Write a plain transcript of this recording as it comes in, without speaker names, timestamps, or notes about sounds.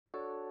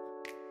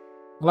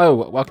Hello,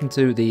 welcome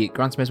to the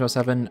Gran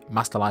 7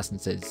 Master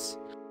Licenses.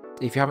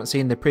 If you haven't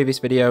seen the previous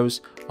videos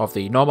of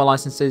the normal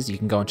licenses, you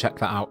can go and check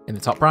that out in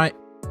the top right.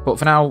 But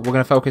for now, we're going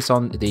to focus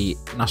on the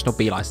National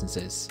B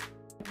licenses.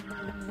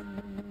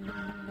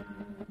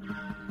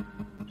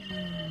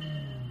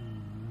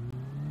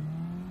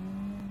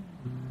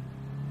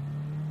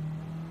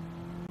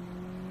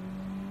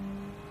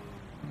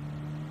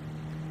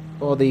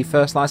 For the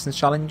first license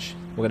challenge,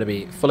 we're going to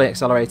be fully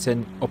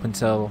accelerating up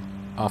until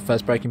our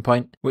first braking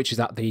point, which is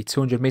at the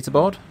 200 meter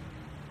board.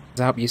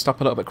 To help you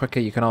stop a little bit quicker,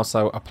 you can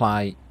also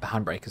apply the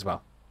handbrake as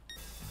well.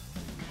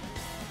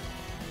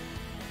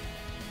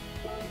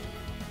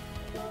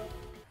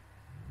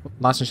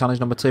 License challenge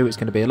number 2 is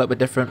going to be a little bit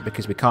different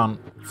because we can't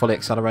fully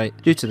accelerate.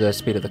 Due to the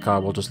speed of the car,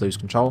 we'll just lose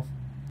control.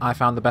 I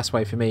found the best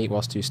way for me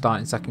was to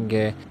start in second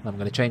gear, and I'm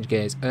going to change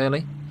gears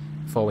early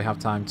before we have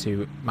time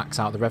to max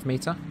out the rev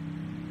meter.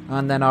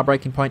 And then our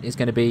braking point is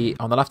going to be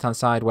on the left hand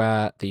side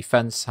where the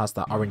fence has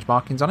that orange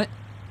markings on it.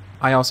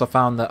 I also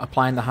found that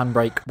applying the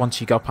handbrake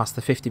once you go past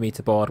the 50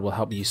 meter board will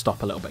help you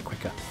stop a little bit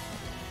quicker.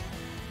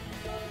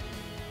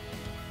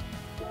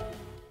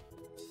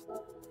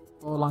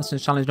 For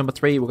license challenge number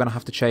 3, we're going to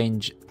have to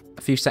change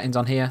a few settings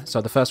on here. So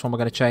the first one we're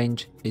going to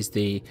change is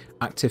the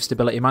active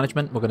stability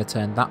management. We're going to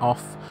turn that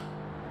off,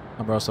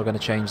 and we're also going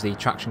to change the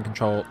traction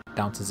control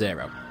down to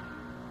 0.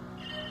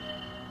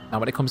 Now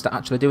when it comes to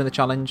actually doing the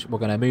challenge, we're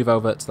going to move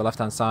over to the left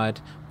hand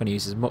side. We're going to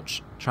use as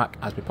much track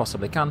as we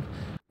possibly can.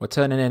 We're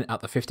turning in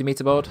at the 50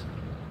 meter board,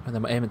 and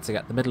then we're aiming to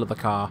get the middle of the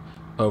car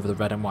over the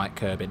red and white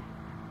curbing.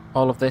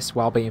 All of this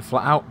while being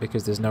flat out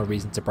because there's no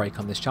reason to brake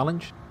on this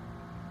challenge.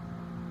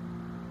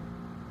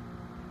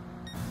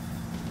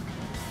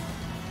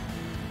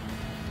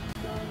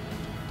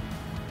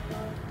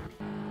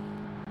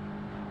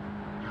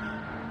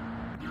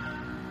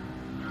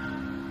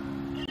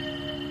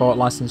 For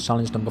license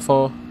challenge number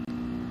 4,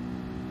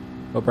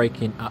 we're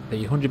braking at the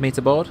 100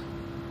 meter board,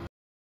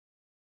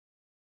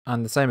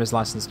 and the same as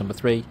license number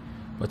 3,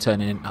 we're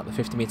turning in at the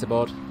 50 meter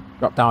board.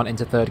 Drop down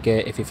into third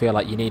gear if you feel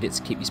like you need it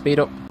to keep your speed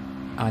up.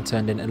 I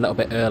turned in a little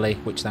bit early,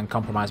 which then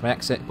compromised my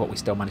exit, but we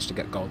still managed to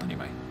get gold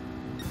anyway.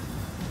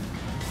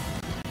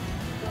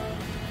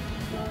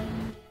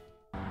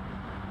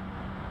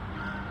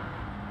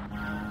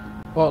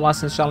 For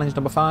license challenge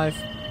number 5,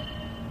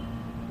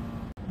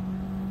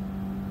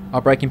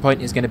 our braking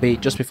point is going to be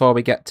just before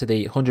we get to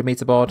the 100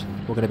 meter board.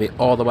 We're going to be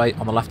all the way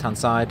on the left hand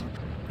side.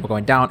 We're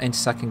going down into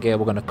second gear.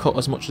 We're going to cut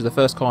as much of the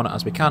first corner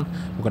as we can.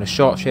 We're going to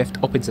short shift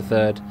up into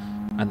third,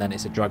 and then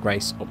it's a drag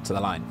race up to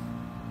the line.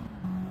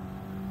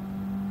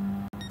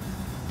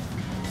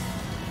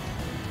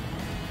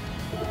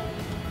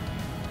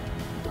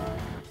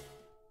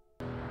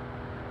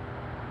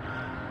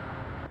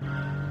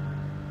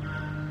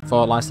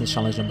 For license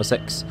challenge number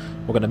 6,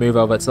 we're going to move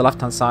over to the left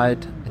hand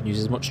side and use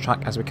as much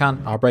track as we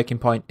can. Our braking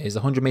point is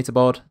the 100 meter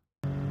board.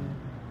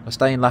 We're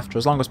staying left for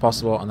as long as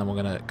possible, and then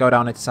we're going to go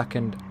down into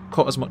second,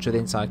 cut as much of the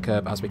inside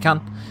curb as we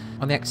can.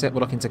 On the exit, we're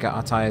looking to get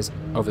our tyres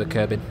over the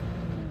curbing.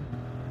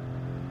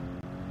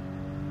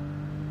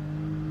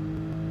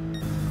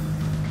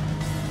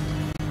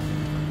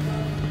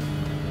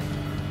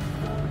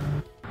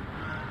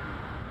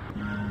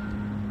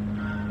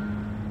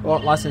 For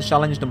license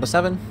challenge number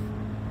 7,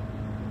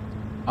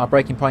 our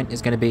braking point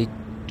is going to be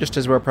just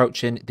as we're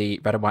approaching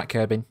the red and white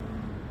curbing.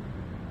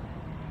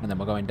 And then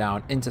we're going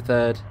down into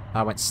third.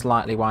 I went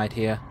slightly wide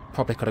here.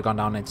 Probably could have gone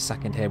down into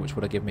second here, which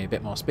would have given me a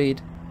bit more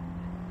speed.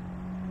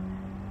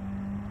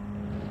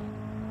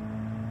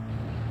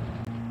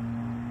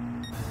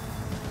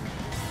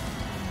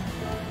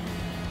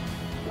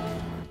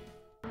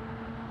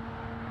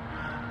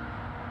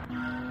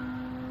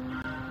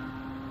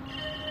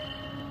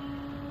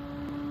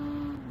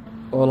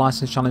 For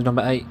license challenge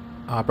number 8,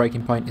 our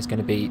braking point is going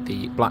to be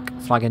the black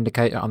flag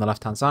indicator on the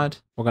left hand side.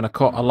 We're going to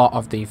cut a lot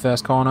of the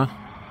first corner,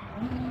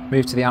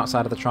 move to the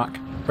outside of the track,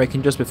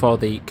 braking just before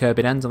the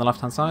curbing ends on the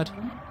left hand side,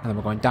 and then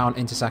we're going down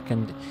into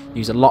second.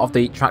 Use a lot of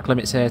the track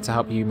limits here to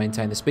help you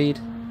maintain the speed.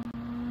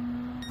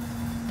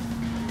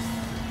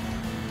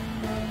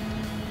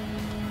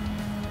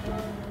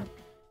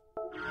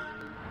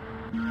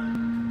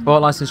 For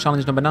license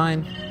challenge number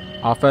 9,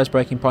 our first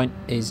braking point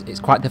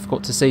it's quite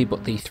difficult to see,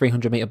 but the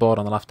 300 meter board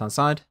on the left hand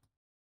side.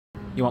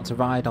 You want to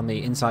ride on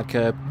the inside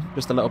curb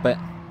just a little bit,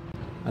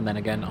 and then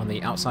again on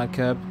the outside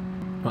curb.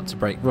 You want to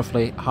brake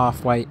roughly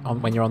halfway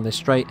on when you're on this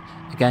straight,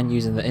 again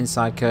using the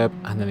inside curb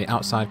and then the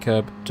outside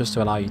curb just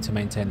to allow you to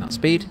maintain that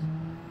speed.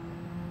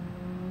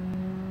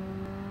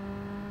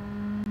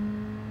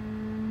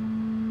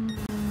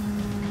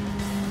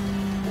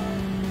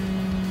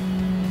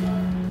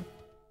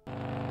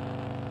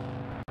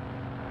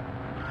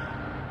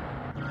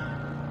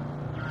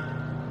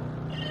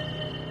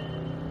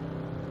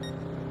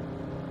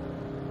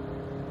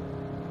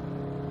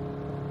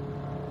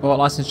 For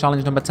license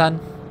challenge number 10,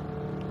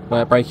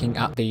 we're braking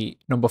at the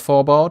number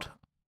 4 board.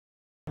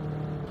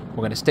 We're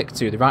going to stick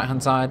to the right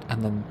hand side,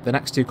 and then the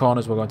next 2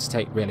 corners we're going to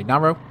take really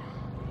narrow.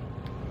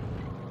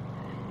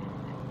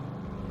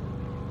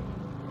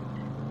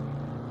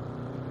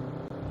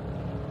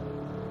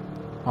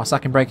 Our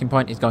second braking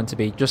point is going to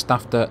be just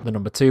after the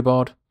number 2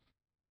 board.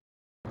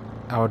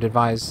 I would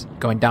advise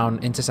going down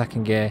into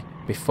second gear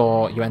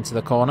before you enter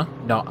the corner,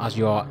 not as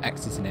you're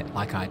exiting it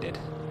like I did.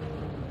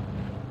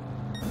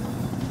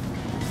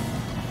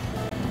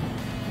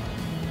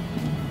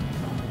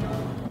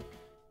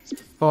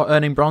 For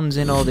earning bronze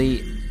in all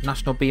the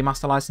National B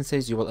Master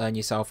licenses, you will earn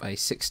yourself a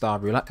 6-star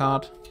roulette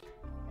card.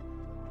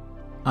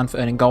 And for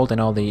earning gold in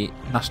all the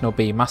National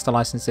B Master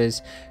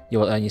licenses, you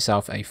will earn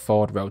yourself a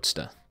Ford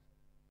Roadster.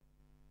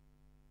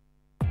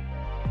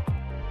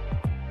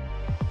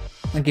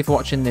 Thank you for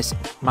watching this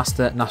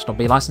Master National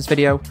B license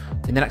video.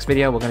 In the next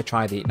video, we're going to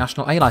try the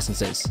National A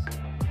licenses.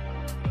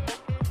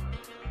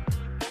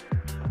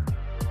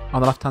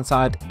 On the left hand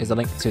side is a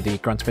link to the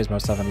Gran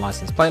Turismo 7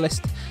 license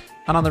playlist,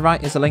 and on the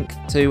right is a link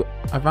to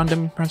a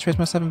random Gran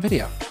Turismo 7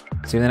 video.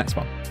 See you in the next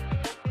one.